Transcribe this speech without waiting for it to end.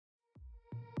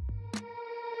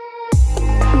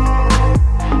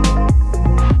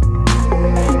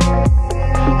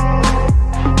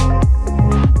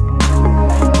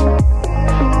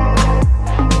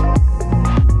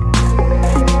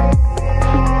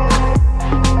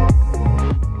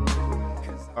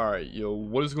Yo,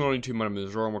 what is going on YouTube? My name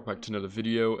is Ron, welcome back to another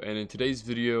video, and in today's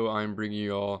video I'm bringing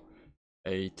y'all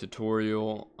a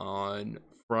tutorial on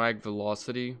frag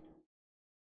velocity.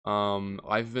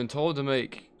 I've been told to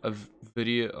make a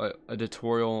video, a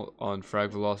tutorial on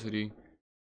frag velocity,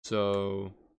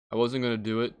 so I wasn't gonna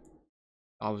do it.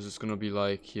 I was just gonna be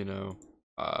like, you know,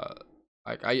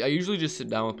 I usually just sit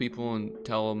down with people and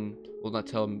tell them, well, not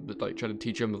tell them, but like try to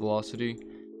teach them the velocity,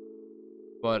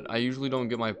 but I usually don't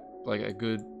get my a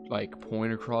good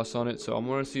point across on it, so I'm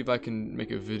gonna see if I can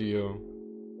make a video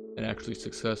and actually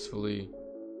successfully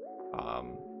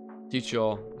teach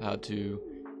y'all how to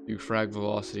do frag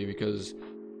velocity, because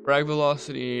frag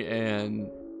velocity and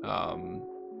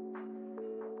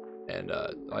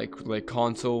like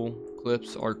console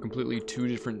clips are completely two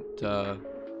different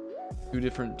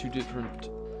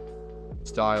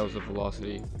styles of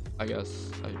velocity, I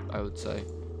guess I would say.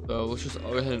 So let's just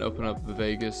go ahead and open up the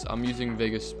Vegas. I'm using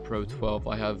Vegas Pro 12.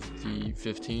 I have the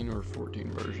 15 or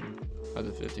 14 version. I have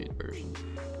the 15 version.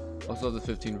 I also have the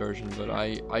 15 version, but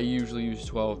I usually use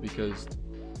 12 because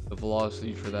the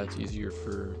velocity for that's easier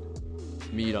for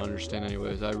me to understand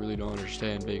anyways. I really don't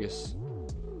understand Vegas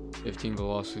 15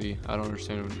 velocity. I don't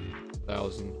understand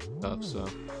 1000 stuff, so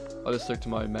I'll just stick to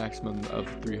my maximum of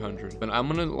 300. But I'm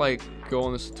gonna go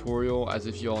on this tutorial as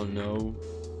if y'all know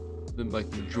the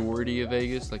majority of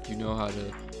Vegas, you know how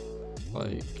to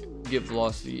get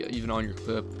velocity even on your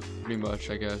clip, pretty much,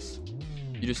 I guess.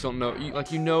 You just don't know,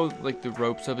 you know the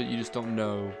ropes of it, you just don't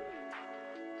know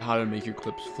how to make your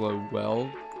clips flow well.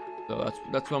 So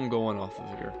that's what I'm going off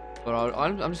of here. But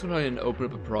I'm just gonna go ahead and open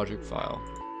up a project file.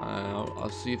 I'll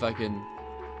see if I can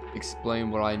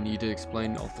explain what I need to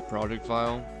explain off the project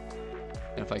file,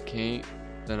 and if I can't,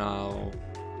 then I'll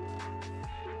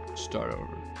start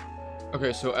over.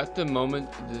 Okay, so at the moment,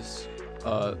 this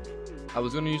I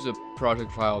was gonna use a project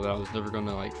file that I was never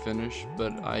gonna finish,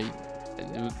 but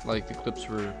it was the clips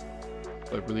were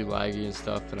really laggy and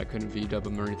stuff, and I couldn't VDub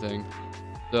them or anything.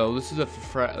 So this is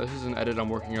an edit I'm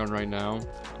working on right now.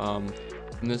 And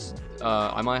this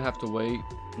I might have to wait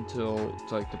until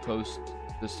to post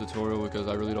this tutorial, because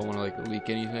I really don't want to leak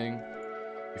anything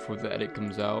before the edit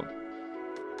comes out.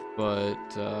 But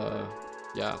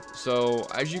yeah, so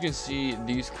as you can see,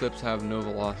 these clips have no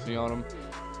velocity on them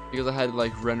because I had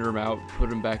to render them out, put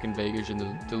them back in Vegas, and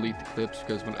then delete the clips,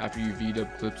 because after you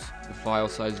VDub clips, the file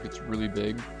size gets really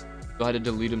big. So I had to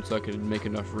delete them so I could make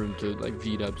enough room to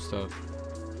VDub stuff.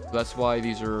 So that's why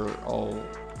these are all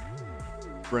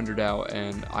rendered out,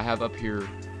 and I have up here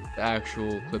the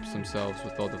actual clips themselves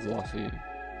with all the velocity,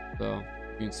 so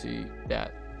you can see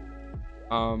that.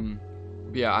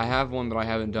 Yeah, I have one that I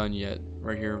haven't done yet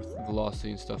right here with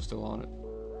velocity and stuff still on it,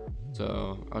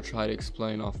 so I'll try to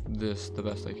explain off this the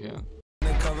best I can.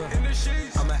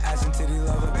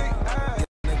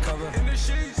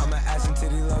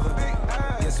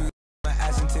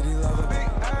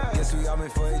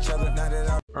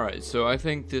 Alright, so I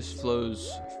think this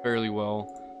flows fairly well.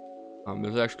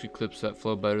 There's actually clips that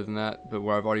flow better than that, but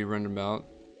where I've already rendered them out,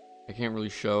 I can't really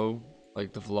show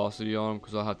the velocity on them,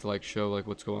 because I'll have to show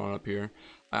what's going on up here.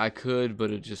 I could, but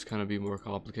it'd just kind of be more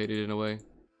complicated in a way.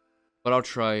 But I'll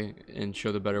try and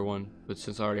show the better one. But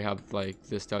since I already have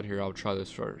this down here, I'll try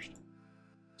this first.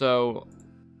 So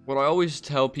what I always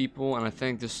tell people, and I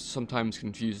think this sometimes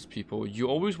confuses people, you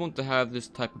always want to have this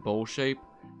type of bowl shape,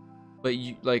 but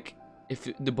you if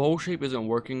the bowl shape isn't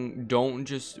working, don't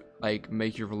just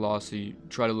make your velocity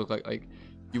try to look like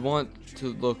you want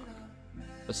to look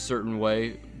a certain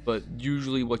way, but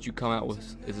usually what you come out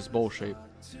with is this bowl shape.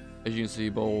 As you can see,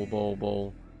 bowl, bowl,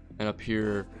 bowl, and up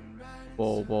here,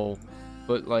 bowl, bowl.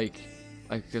 But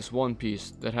this one piece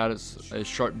that had a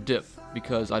sharp dip,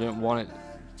 because I didn't want it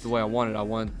the way I wanted. I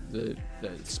wanted the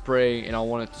spray, and I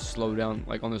want it to slow down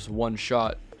on this one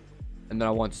shot, and then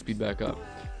I want it to speed back up.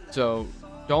 So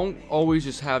don't always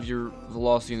just have your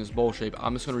velocity in this bowl shape.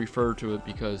 I'm just going to refer to it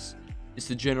because it's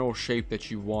the general shape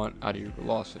that you want out of your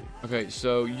velocity. Okay,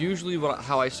 so usually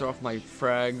how I start off my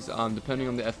frags, depending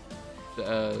on the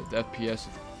FPS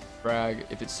of the frag,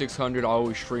 if it's 600, I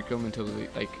always shrink them until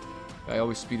I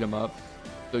always speed them up.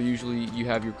 So usually you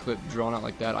have your clip drawn out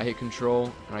like that. I hit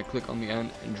control and I click on the end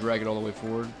and drag it all the way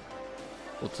forward,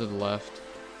 well, to the left,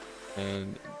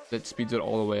 and that speeds it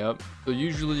all the way up. So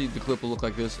usually the clip will look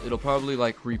like this. It'll probably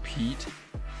repeat,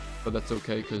 but that's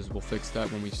okay, because we'll fix that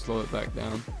when we slow it back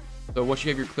down. So once you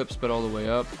have your clip sped all the way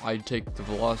up, I take the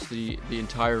velocity, the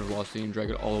entire velocity, and drag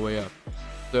it all the way up.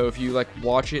 So if you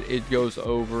watch it, it goes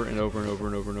over and over and over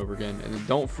and over and over again. And then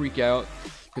don't freak out,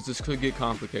 because this could get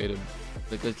complicated.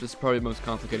 That's probably the most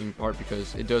complicating part,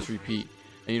 because it does repeat.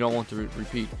 and you don't want to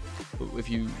repeat. But if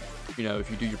you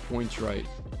do your points right,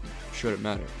 it shouldn't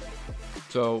matter.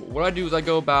 So what I do is I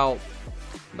go about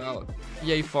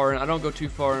yay far, and I don't go too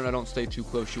far, and I don't stay too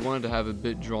close. You wanted to have a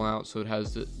bit drawn out, so it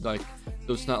has the, like,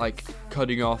 so it's not like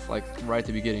cutting off like right at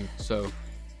the beginning. So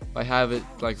if I have it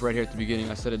like right here at the beginning,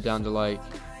 I set it down to like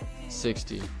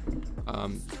 60.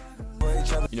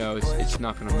 You know, it's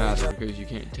not gonna matter because you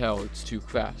can't tell, it's too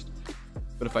fast.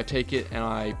 But if I take it and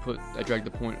I drag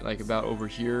the point like about over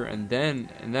here, and then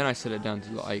I set it down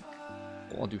to like,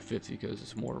 well, I'll do 50 because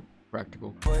it's more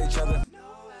practical.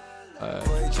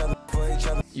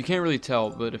 You can't really tell,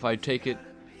 but if I take it,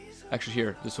 actually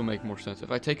here, this will make more sense.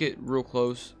 If I take it real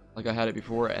close, like I had it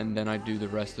before, and then I do the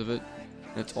rest of it,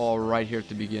 and it's all right here at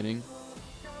the beginning.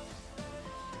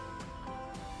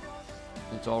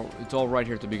 It's all right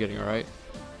here at the beginning, all right?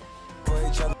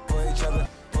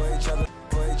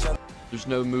 There's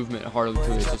no movement hardly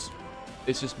to it.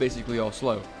 It's just basically all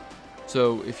slow.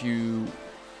 So if you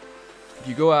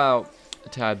go out a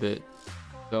tad bit,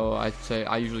 so I'd say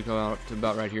I usually go out to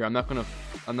about right here. I'm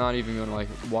not even gonna like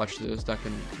watch this. That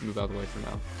can move out of the way for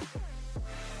now.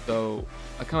 So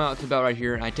I come out to about right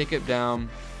here, and I take it down.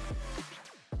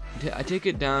 I take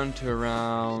it down to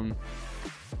around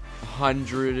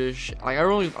 100-ish.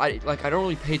 Like I don't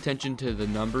really pay attention to the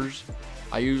numbers.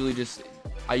 I usually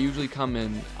come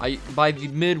in. By the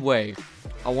midway,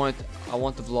 I want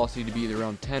the velocity to be either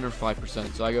around 10 or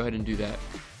 5%. So I go ahead and do that,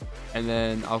 and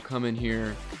then I'll come in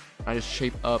here. I just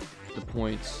shape up the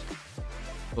points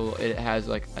so it has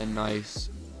like a nice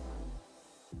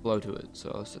flow to it.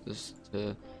 So I'll set this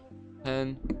to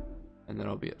 10, and then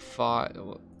I'll be at 5.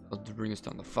 I'll bring this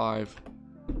down to 5,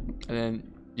 and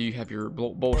then you have your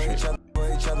bowl shape. So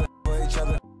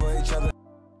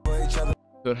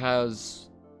it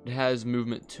has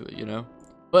movement to it, you know.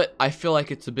 But I feel like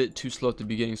it's a bit too slow at the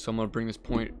beginning, so I'm gonna bring this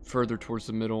point further towards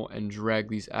the middle and drag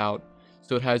these out.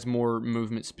 So it has more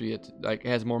movement speed, like it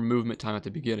has more movement time at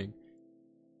the beginning.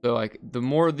 So like the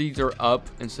more these are up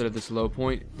instead of this low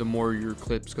point, the more your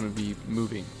clip's gonna be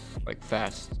moving like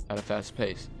fast, at a fast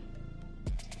pace.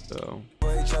 So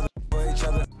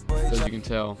as you can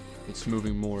tell, it's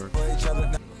moving more,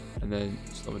 and then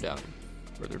slow it down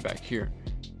further back here.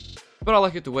 But I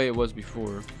like it the way it was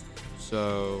before,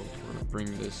 so we're gonna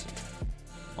bring this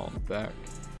on back.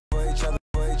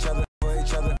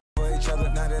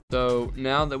 So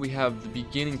now that we have the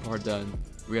beginning part done,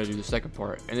 we gotta do the second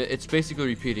part, and it's basically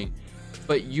repeating,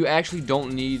 but you actually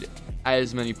don't need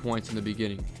as many points in the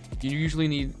beginning. You usually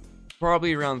need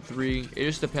probably around 3. It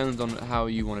just depends on how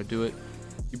you want to do it.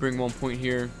 You bring 1 point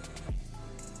here,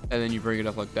 and then you bring it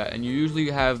up like that, and you usually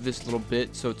have this little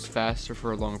bit so it's faster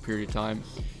for a longer period of time.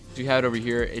 If you have it over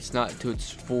here, it's not to its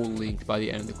full length by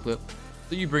the end of the clip,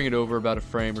 so you bring it over about a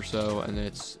frame or so, and then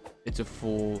it's at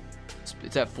full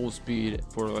speed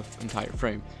for an entire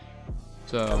frame.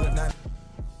 So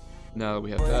now that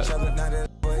we have that,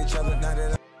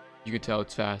 you can tell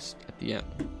it's fast at the end.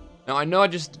 Now I know I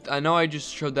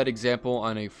just showed that example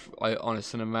on a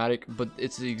cinematic, but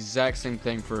it's the exact same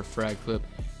thing for a frag clip.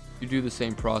 You do the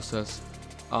same process.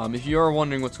 If you are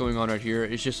wondering what's going on right here,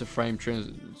 it's just a frame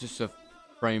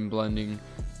blending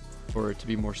for it to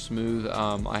be more smooth.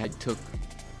 I took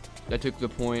the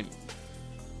point.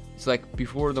 It's like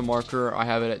before the marker, I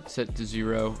have it set to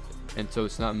 0, and so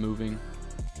it's not moving.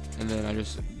 And then I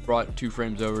just brought 2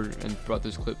 frames over and brought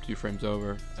this clip 2 frames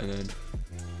over, and then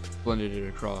blended it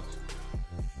across.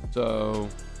 So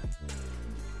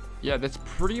yeah, that's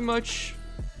pretty much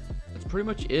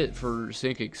it for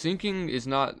syncing. Syncing is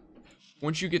not,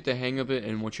 once you get the hang of it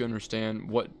and once you understand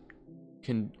what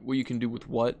you can do with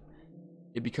what,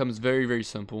 it becomes very, very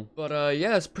simple. But yeah,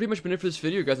 that's pretty much been it for this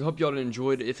video, guys. I hope y'all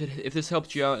enjoyed. If this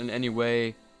helped you out in any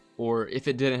way, or if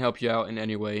it didn't help you out in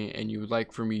any way, and you would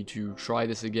like for me to try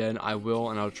this again, I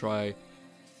will, and I'll try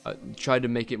to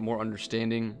make it more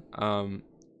understanding.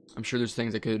 I'm sure there's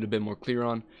things I could have been more clear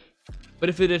on. But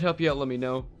if it did help you out, let me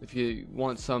know. If you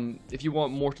want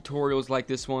more tutorials like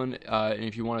this one, and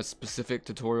if you want a specific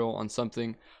tutorial on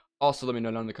something, also let me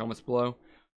know down in the comments below.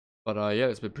 But yeah,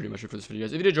 that's been pretty much it for this video,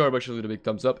 guys. If you did enjoy, make sure to leave a big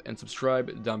thumbs up and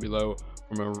subscribe down below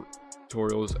for more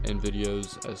tutorials and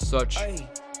videos as such. I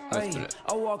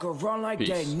walk around like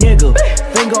that nigga,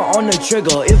 finger on the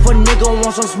trigger. If a nigga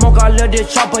wants some smoke, I let the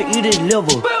chopper eat his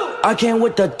liver. I came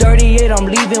with the 38, I'm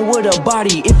leaving with a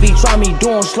body. If he try me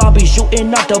doing sloppy,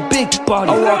 shooting out the big body.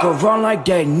 I walk around like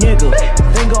that nigga,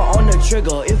 finger on the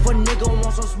trigger. If a nigga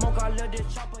wants some smoke, I let the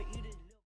chopper